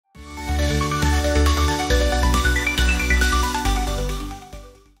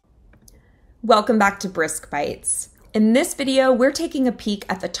Welcome back to Brisk Bites. In this video, we're taking a peek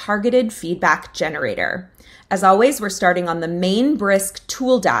at the targeted feedback generator. As always, we're starting on the main Brisk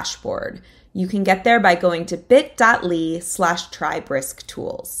tool dashboard. You can get there by going to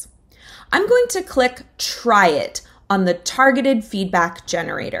bit.ly/tryBriskTools. I'm going to click Try It on the targeted feedback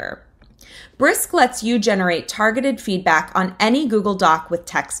generator. Brisk lets you generate targeted feedback on any Google Doc with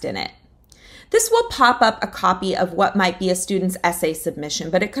text in it. This will pop up a copy of what might be a student's essay submission,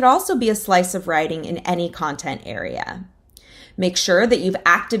 but it could also be a slice of writing in any content area. Make sure that you've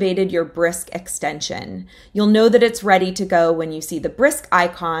activated your Brisk extension. You'll know that it's ready to go when you see the Brisk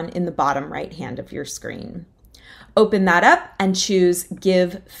icon in the bottom right hand of your screen. Open that up and choose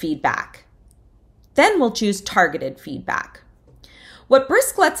Give Feedback. Then we'll choose Targeted Feedback. What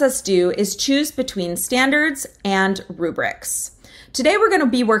Brisk lets us do is choose between standards and rubrics. Today we're going to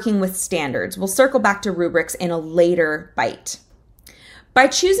be working with standards. We'll circle back to rubrics in a later bite. By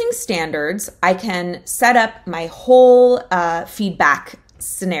choosing standards, I can set up my whole feedback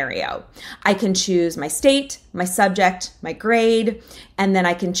scenario. I can choose my state, my subject, my grade, and then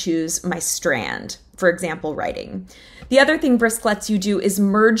I can choose my strand, for example, writing. The other thing Brisk lets you do is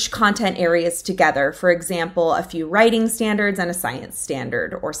merge content areas together. For example, a few writing standards and a science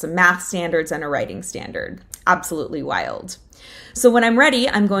standard, or some math standards and a writing standard. Absolutely wild. So when I'm ready,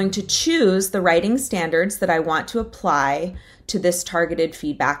 I'm going to choose the writing standards that I want to apply to this targeted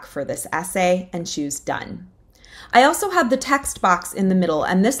feedback for this essay and choose Done. I also have the text box in the middle,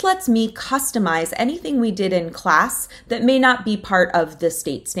 and this lets me customize anything we did in class that may not be part of the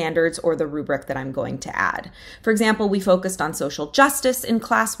state standards or the rubric that I'm going to add. For example, we focused on social justice in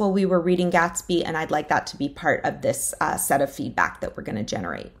class while we were reading Gatsby, and I'd like that to be part of this set of feedback that we're going to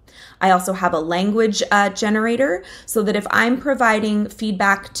generate. I also have a language generator so that if I'm providing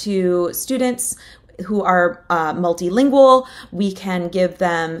feedback to students who are multilingual, we can give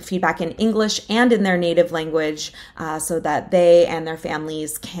them feedback in English and in their native language so that they and their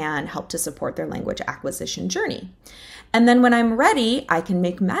families can help to support their language acquisition journey. And then when I'm ready, I can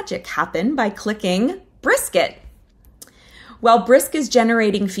make magic happen by clicking Brisk It. While Brisk is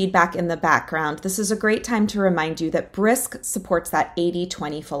generating feedback in the background, this is a great time to remind you that Brisk supports that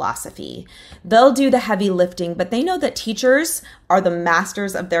 80-20 philosophy. They'll do the heavy lifting, but they know that teachers are the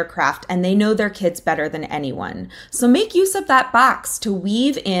masters of their craft and they know their kids better than anyone. So make use of that box to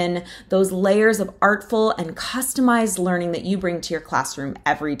weave in those layers of artful and customized learning that you bring to your classroom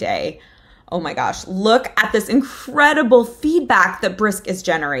every day. Oh my gosh, look at this incredible feedback that Brisk is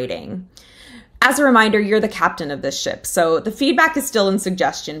generating. As a reminder, you're the captain of this ship, so the feedback is still in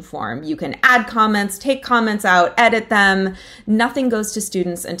suggestion form. You can add comments, take comments out, edit them. Nothing goes to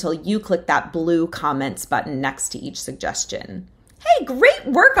students until you click that blue comments button next to each suggestion. Hey, great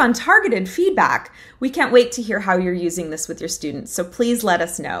work on targeted feedback. We can't wait to hear how you're using this with your students, so please let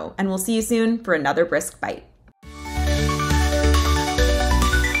us know, and we'll see you soon for another Brisk Bite.